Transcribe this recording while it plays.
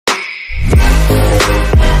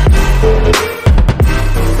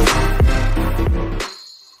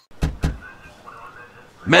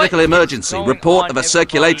Medical emergency. Report of a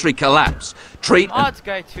circulatory collapse. Treatment.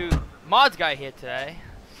 Mods guy here today.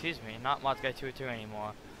 Excuse me, not Mods guy 202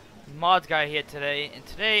 anymore. Mods guy here today, and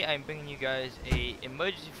today I'm bringing you guys a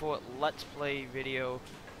emergency for let's play video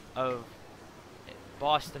of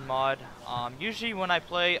Boston mod. Usually when I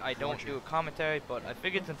play, I don't do a commentary, but I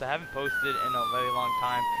figured since I haven't posted in a very long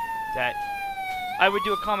time that I would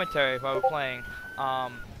do a commentary while we're playing.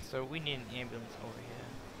 So we need an ambulance over here.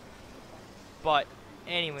 But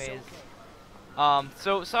anyways,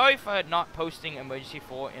 so sorry for not posting emergency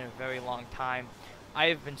 4 in a very long time. I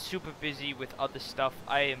have been super busy with other stuff.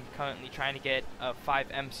 I am currently trying to get a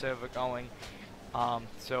 5M server going.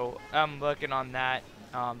 So I'm working on that.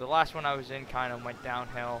 The last one I was in kind of went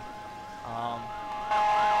downhill.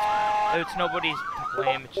 It's nobody's to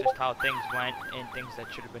blame, it's just how things went and things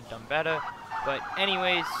that should have been done better. But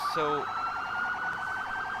anyways, so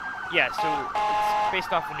yeah, so it's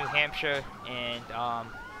based off of New Hampshire, and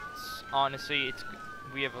honestly,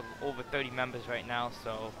 we have over 30 members right now,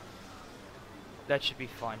 so that should be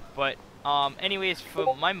fun. But anyways,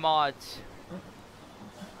 for my mods,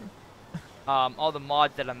 all the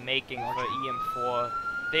mods that I'm making for EM4,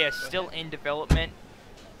 they are still in development.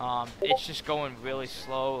 It's just going really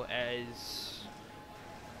slow, as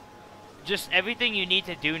just everything you need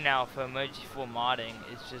to do now for emergency 4 modding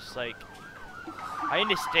is just like, I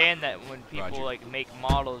understand that when people like make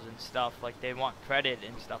models and stuff, like they want credit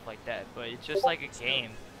and stuff like that, but it's just like a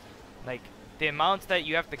game. Like the amounts that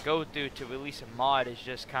you have to go through to release a mod is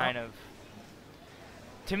just kind of,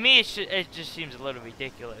 to me, it just seems a little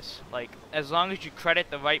ridiculous. Like as long as you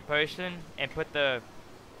credit the right person and put them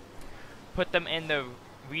in the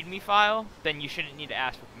README file, then you shouldn't need to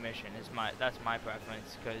ask for permission. That's my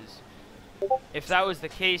preference, because if that was the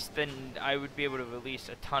case, then I would be able to release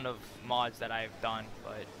a ton of mods that I've done,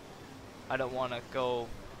 but I don't want to go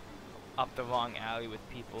up the wrong alley with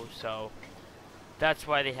people, so that's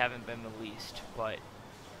why they haven't been released. But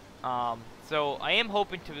so I am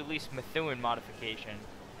hoping to release Methuen modification.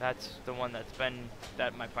 That's the one that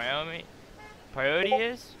my priority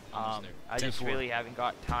is. I just really haven't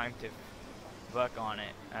got time to work on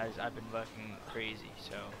it, as I've been working crazy,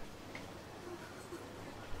 so.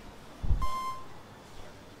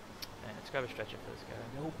 And let's grab a stretcher for this guy.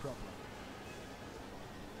 No problem.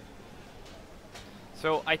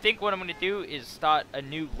 So I think what I'm going to do is start a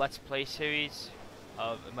new Let's Play series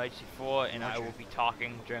of Emergency 4, and I will be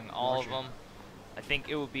talking during all of them. I think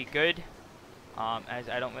it will be good, as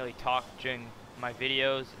I don't really talk during my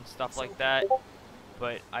videos and stuff like that,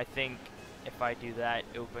 but I think if I do that,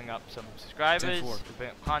 it will bring up some subscribers, it'll bring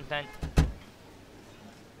up content,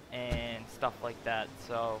 and stuff like that,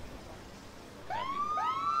 so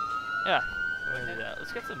yeah, we're gonna do that.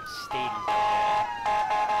 Let's get some stadies over here.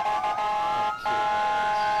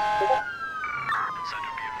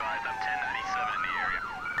 Central be advised, I'm 1097 in the area.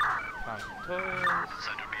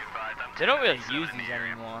 Central be advised, I'm 1097 They don't really use these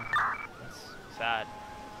anymore. That's sad.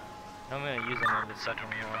 They don't really use any of this stuff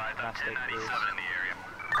anymore. Not state police.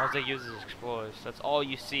 All they use is explorers. That's all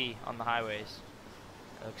you see on the highways.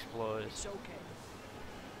 Explorers. It's okay.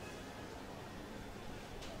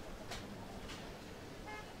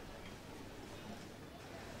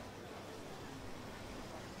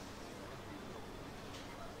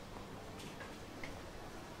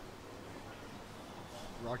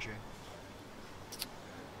 Roger.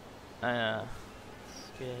 Let's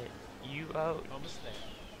get you out. Understand.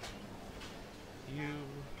 You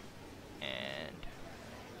and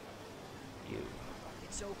you.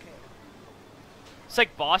 It's okay. It's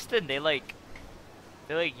like Boston, they like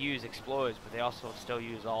use explorers, but they also still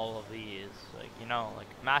use all of these. Like, you know, like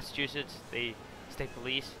Massachusetts, they state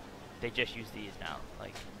police, they just use these now.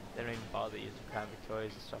 Like they don't even bother using Crown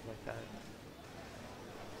Victorias and stuff like that.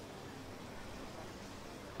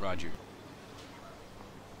 Roger.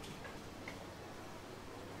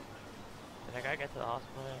 Did that guy get to the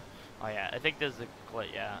hospital? Oh yeah, I think there's a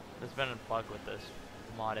glitch. Yeah, there's been a bug with this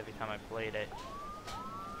mod every time I played it.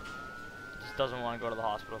 It just doesn't want to go to the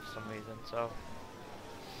hospital for some reason,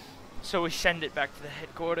 so we send it back to the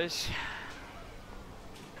headquarters.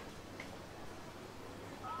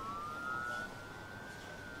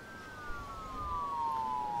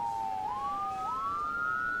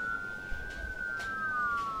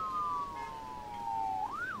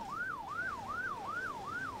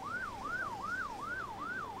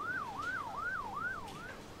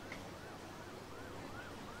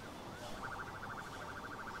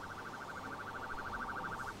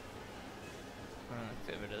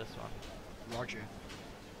 Let's get rid of this one. Roger.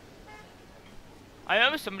 I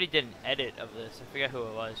remember somebody did an edit of this. I forget who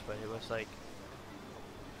it was, but it was like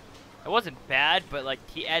It wasn't bad, but like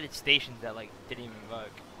he added stations that like didn't even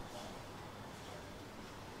work.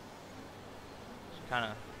 It's kind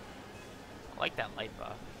of I like that light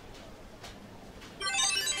bar.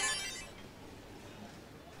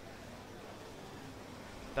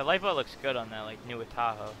 The light bar looks good on that like newer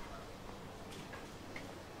Tahoe.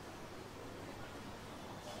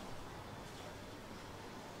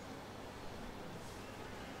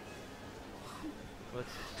 What's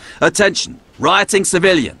Attention, rioting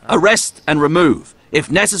civilian. Arrest and remove.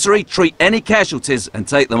 If necessary, treat any casualties and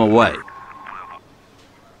take them away.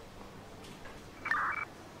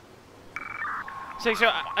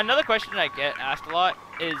 So another question I get asked a lot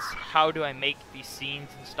is how do I make these scenes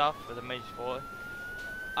and stuff for the Maze 4?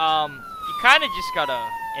 You kind of just gotta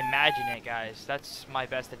imagine it, guys. That's my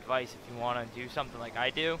best advice if you want to do something like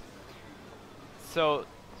I do. So,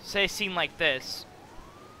 say a scene like this,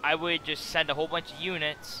 I would just send a whole bunch of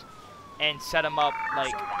units and set them up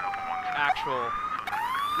like actual,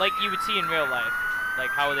 like you would see in real life, like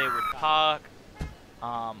how they would park,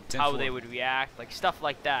 how they would react, like stuff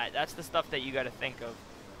like that. That's the stuff that you got to think of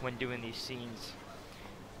when doing these scenes.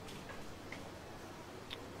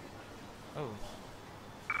 Oh.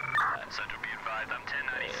 Center be advised, I'm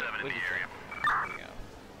 1097 in the area. There we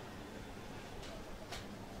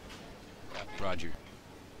go. Roger.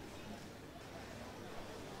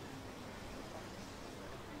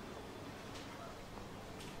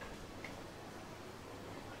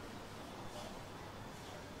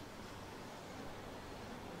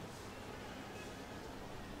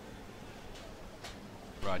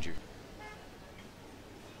 Roger.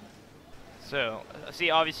 So, see,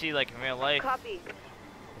 obviously, like in real life, Copy.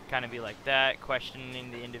 kind of be like that,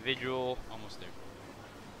 questioning the individual. Almost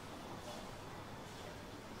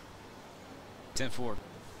there. 10-4.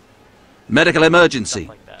 Medical emergency. Stuff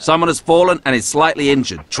like that. Someone has fallen and is slightly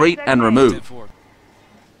injured. Treat and remove. 10-4.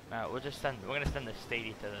 We're gonna send the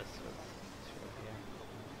Stady to this.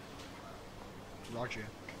 Roger.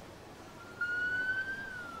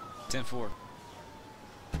 10-4.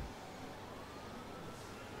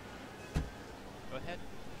 Go ahead.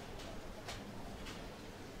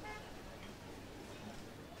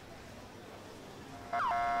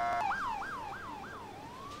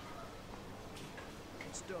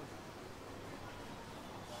 It's done.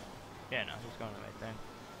 Yeah, no, he's going the right thing.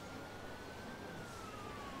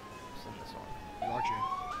 Send this one. Roger.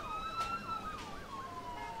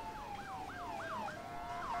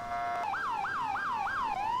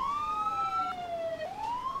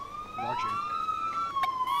 Roger.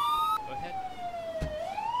 Go ahead.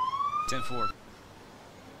 10-4. Alright.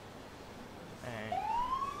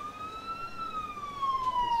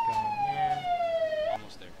 This going here.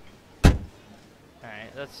 Almost there.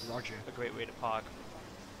 Alright, that's Roger. a great way to park.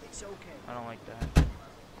 It's okay. I don't like that. So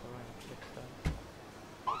we're gonna fix that.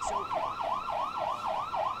 It's okay.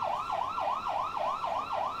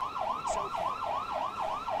 It's okay.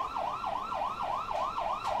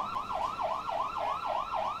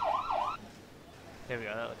 There we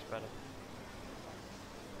go, that looks better.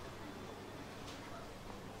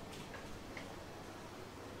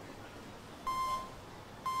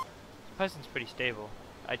 This person's pretty stable.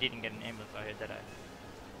 I didn't get an ambulance out here, did I?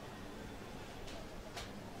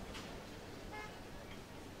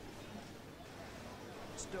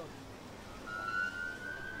 It's done.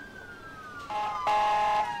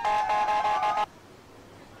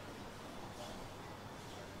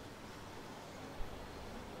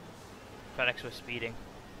 FedEx was speeding.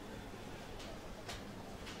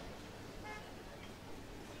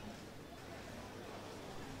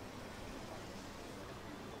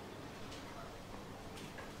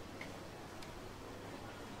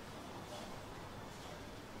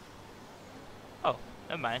 Oh,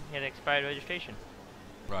 never mind. He had expired registration.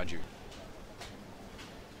 Roger.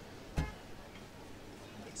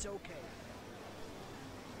 It's okay.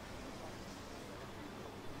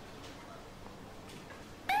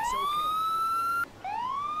 It's okay.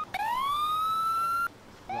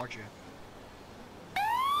 Roger.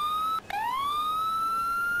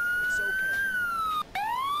 It's okay.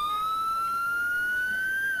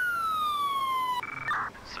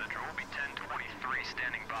 Central will be 1023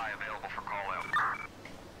 standing by, available for call out.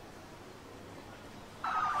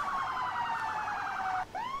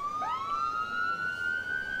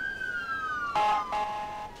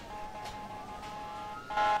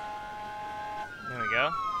 There we go.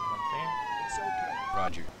 One thing. It's okay.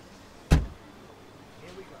 Roger.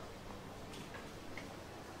 Here we go.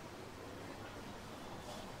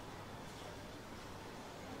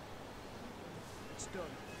 It's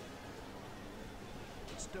done.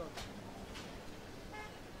 It's done.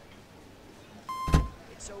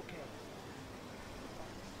 It's okay.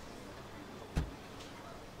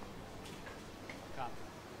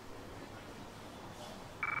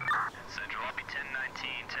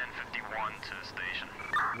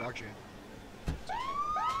 Roger.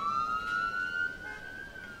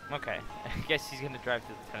 Okay, I guess he's gonna drive to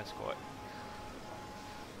the tennis court.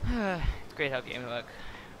 It's great how games work.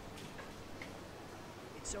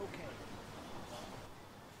 It's okay.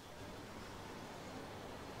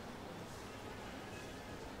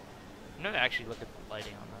 I'm gonna actually look at the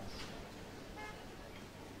lighting on this.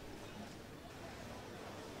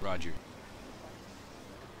 Roger.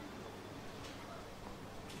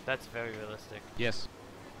 That's very realistic. Yes.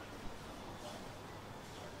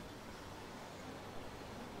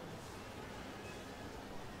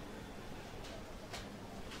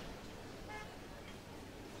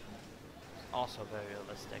 Also very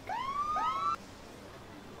realistic.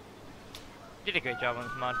 Did a great job on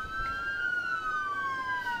this mod.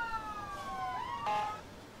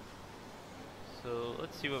 So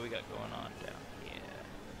let's see what we got going on down here.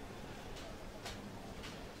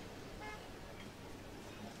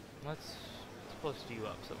 Let's post you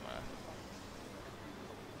up somewhere.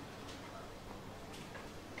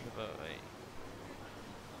 What about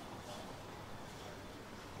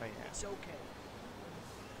right here? It's okay.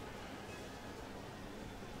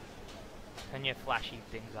 Turn your flashy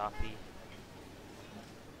things off, E.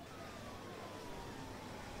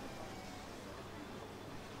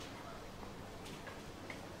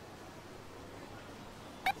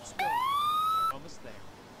 It's done. Almost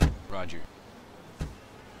there. Roger.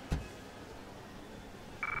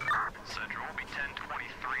 Central will be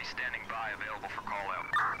 1023 standing by, available for call out.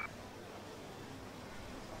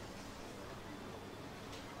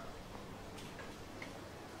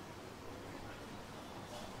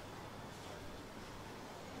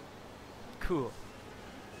 Cool.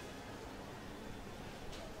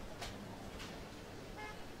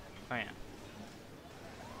 Oh yeah.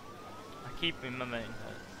 I keep remembering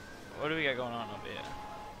that. What do we got going on over here?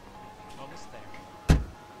 Almost there.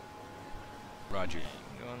 Roger.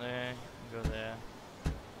 Go there, go there.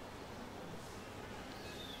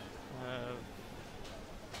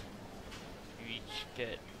 You each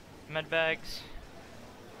get med bags.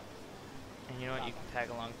 And you know what, you can tag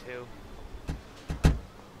along too.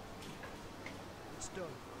 It's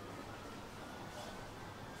done.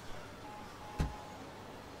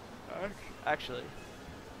 Actually.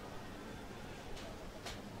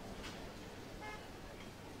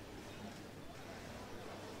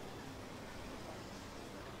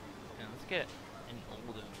 Yeah, let's get an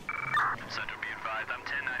older. Central, be advised, I'm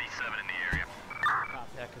 1097 in the area.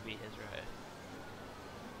 That could be his right.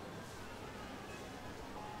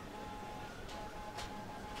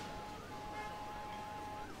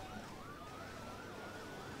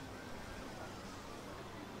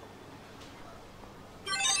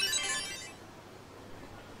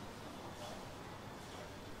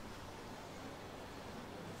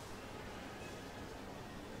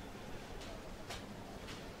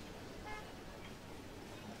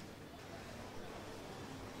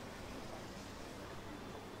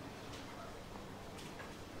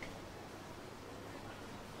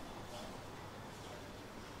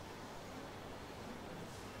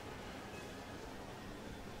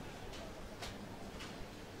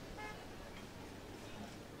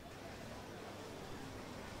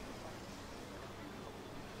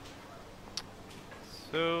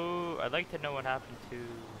 So, I'd like to know what happened to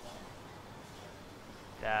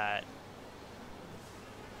that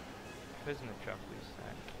prisoner truck we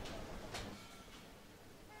sent.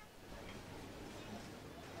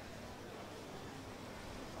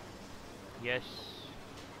 Yes.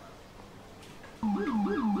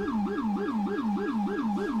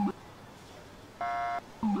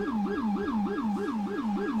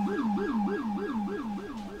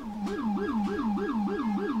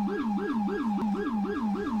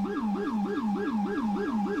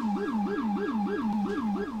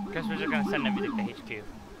 Guess we're just gonna send everything to HQ.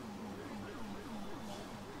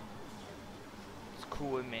 It's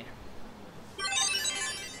cool with me.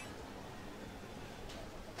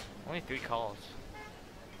 Only 3 calls.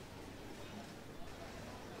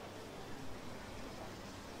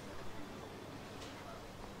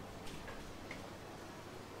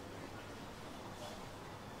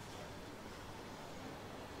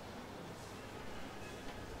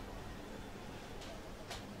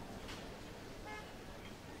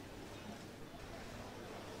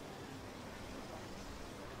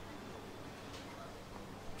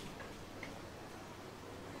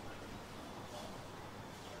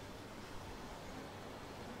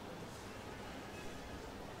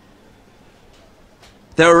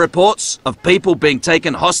 There are reports of people being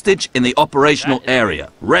taken hostage in the operational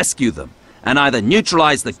area. Rescue them and either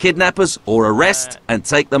neutralize the kidnappers or arrest and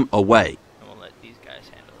take them away. And we'll let these guys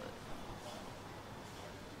handle it.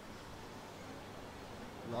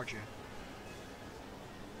 Roger.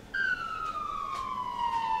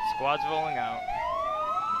 Squad's rolling out.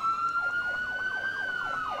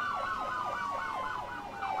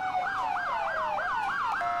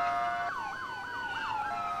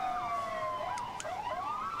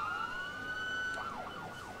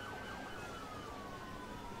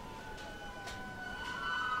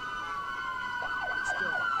 It's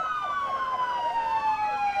done.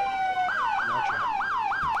 Roger.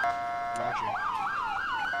 Roger.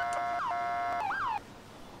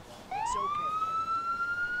 It's okay.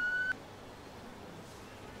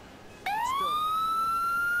 It's done.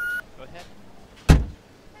 Go ahead.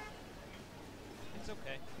 It's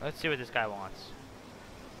okay. Let's see what this guy wants.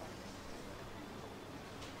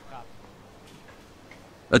 Copy.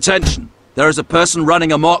 Attention! There is a person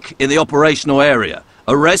running amok in the operational area.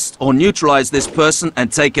 Arrest or neutralize this person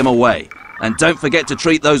and take him away. And don't forget to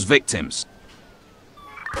treat those victims.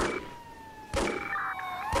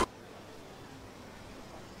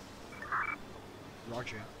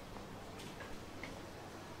 Roger.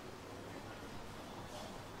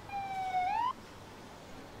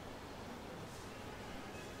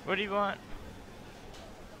 What do you want?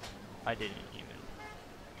 I didn't even.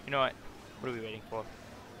 You know what? What are we waiting for?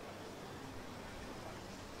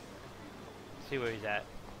 See where he's at.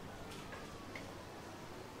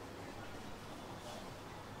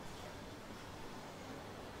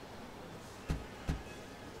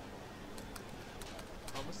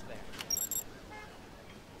 Almost there.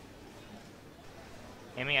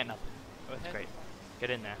 Aiming at nothing. Go ahead. Great. Get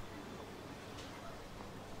in there.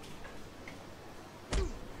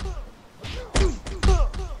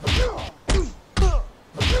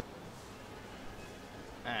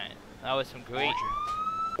 Alright, that was some great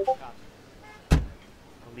Roger. Copy.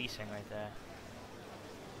 policing right there.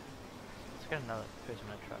 Let's get another person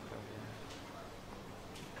in a truck over here.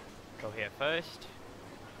 Go here first.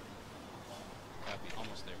 Copy.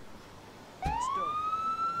 Almost there. It's done.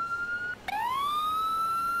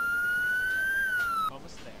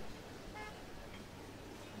 Almost there.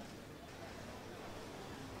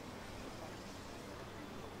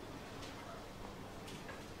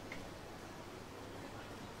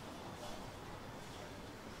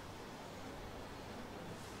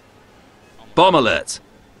 Bomb alert!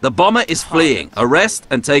 The bomber is fleeing. Arrest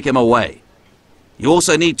and take him away. You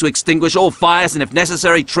also need to extinguish all fires and if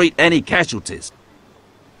necessary treat any casualties.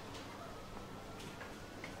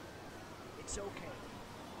 It's okay.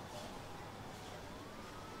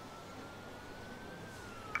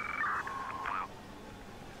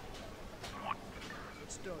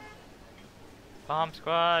 It's done. Bomb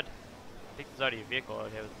squad! I think there's already a vehicle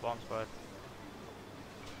out here with the bomb squad.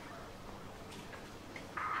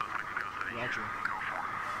 Roger.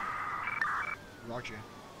 Roger.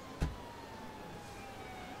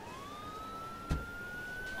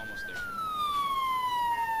 Almost there.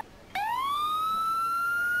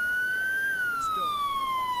 It's done.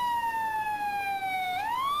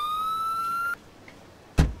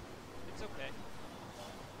 It's okay.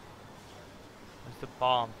 Where's the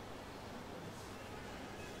bomb?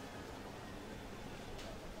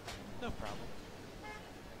 No problem.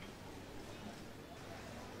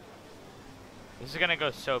 This is gonna go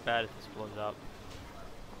so bad if this blows up.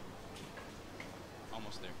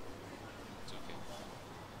 Almost there. It's okay.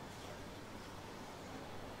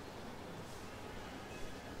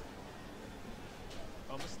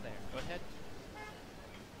 Almost there. Go ahead.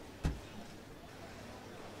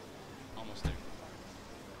 Almost there.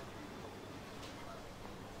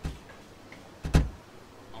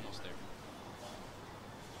 Almost there.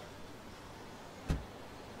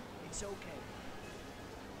 It's okay.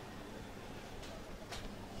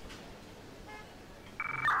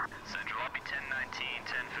 Central, I'll be 1019,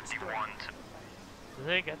 1051. Did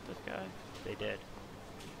they get this guy? They did.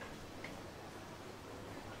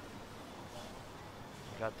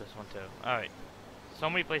 Got this one too. Alright. So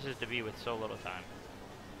many places to be with so little time.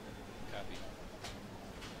 Copy.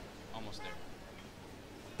 Almost there.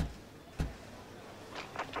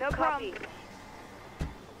 No copy.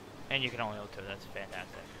 And you can only hold two, that's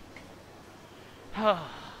fantastic.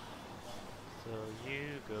 So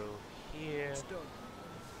you go here, It's done.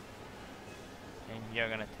 and you're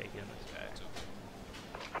gonna take in this guy. It's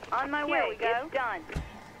okay. On my way. It's done.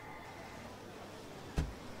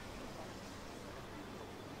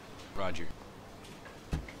 Roger.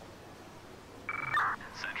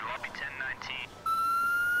 Central, I'll be 1019.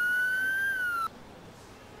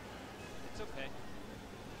 It's okay.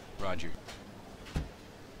 Roger.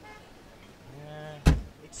 Yeah,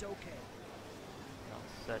 It's okay. all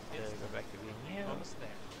set to go back to being you. Almost there.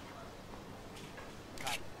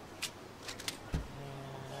 Copy.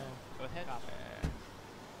 Go ahead. Copy.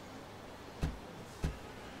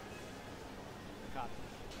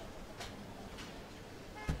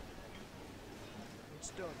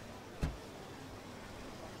 done.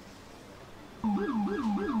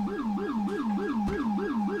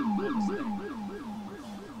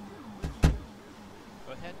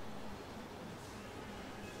 Go ahead.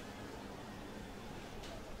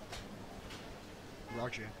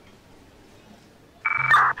 Roger.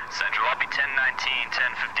 Central, I'll be 1019,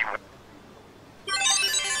 1051.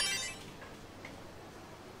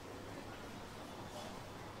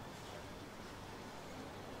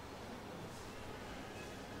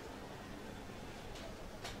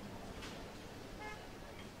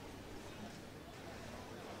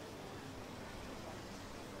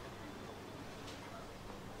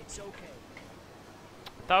 It's okay.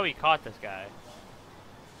 I thought we caught this guy.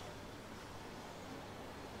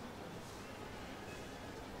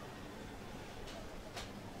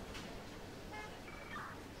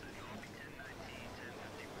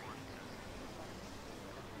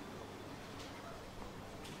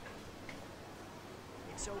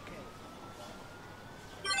 It's okay.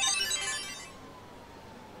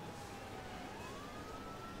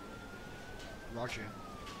 Roger.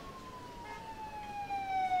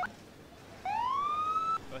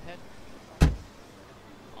 Go ahead.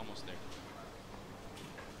 Almost there.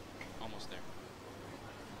 Almost there.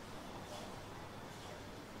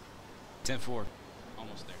 10-4.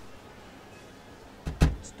 Almost there.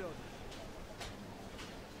 It's done.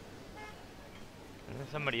 There's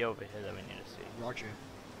somebody over here that we need to see. Roger.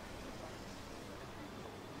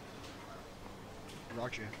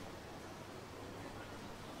 Roger.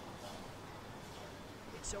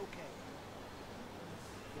 It's okay.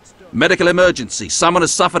 It's done. Medical emergency. Someone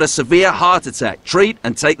has suffered a severe heart attack. Treat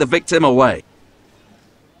and take the victim away.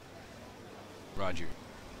 Roger.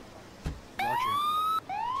 Roger.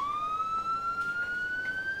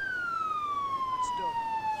 It's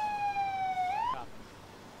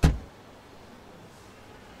done.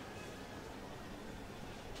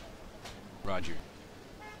 Roger.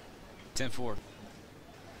 10-4.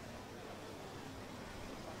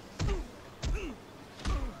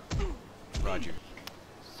 Roger.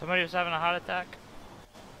 Somebody was having a heart attack?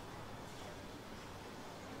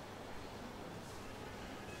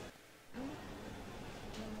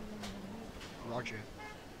 Roger.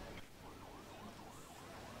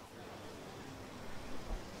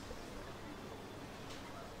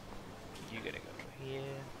 You gotta go here.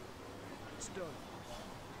 It's done.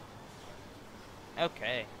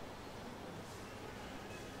 Okay.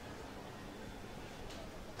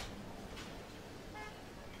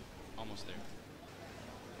 Almost there.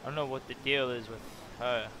 I don't know what the deal is with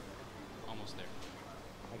her. Almost there.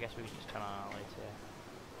 I guess we can just turn on our lights here.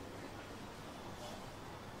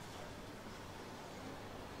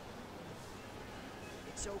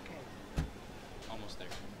 It's okay. Almost there.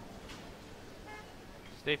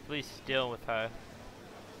 Stay please still with her.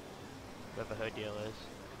 Whatever her deal is.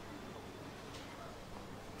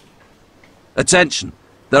 Attention.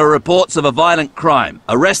 There are reports of a violent crime.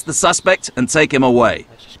 Arrest the suspect and take him away.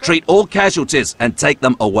 Let's just go. Treat all casualties and take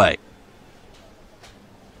them away.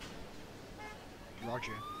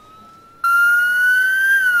 Roger.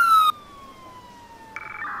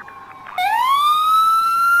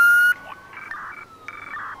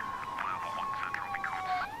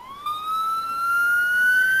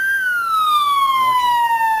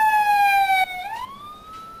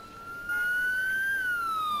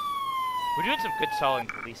 We're doing some good solid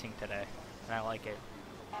policing today, and I like it.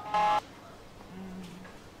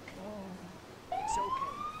 It's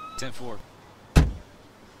okay. 10-4.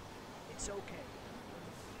 It's okay.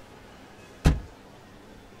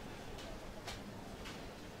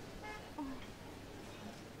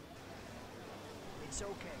 It's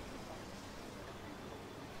okay.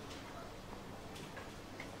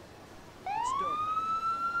 It's done.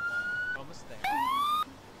 Almost there.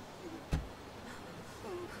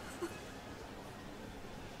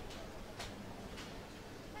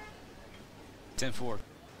 Ten-4.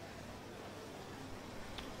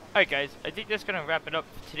 Alright guys, I think that's gonna wrap it up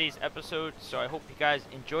for today's episode, so I hope you guys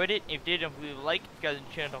enjoyed it. If you did, and leave a like, if you guys enjoyed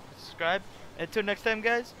the channel, don't subscribe. Until next time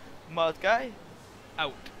guys, Mod Guy,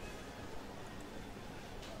 out.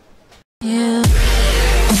 You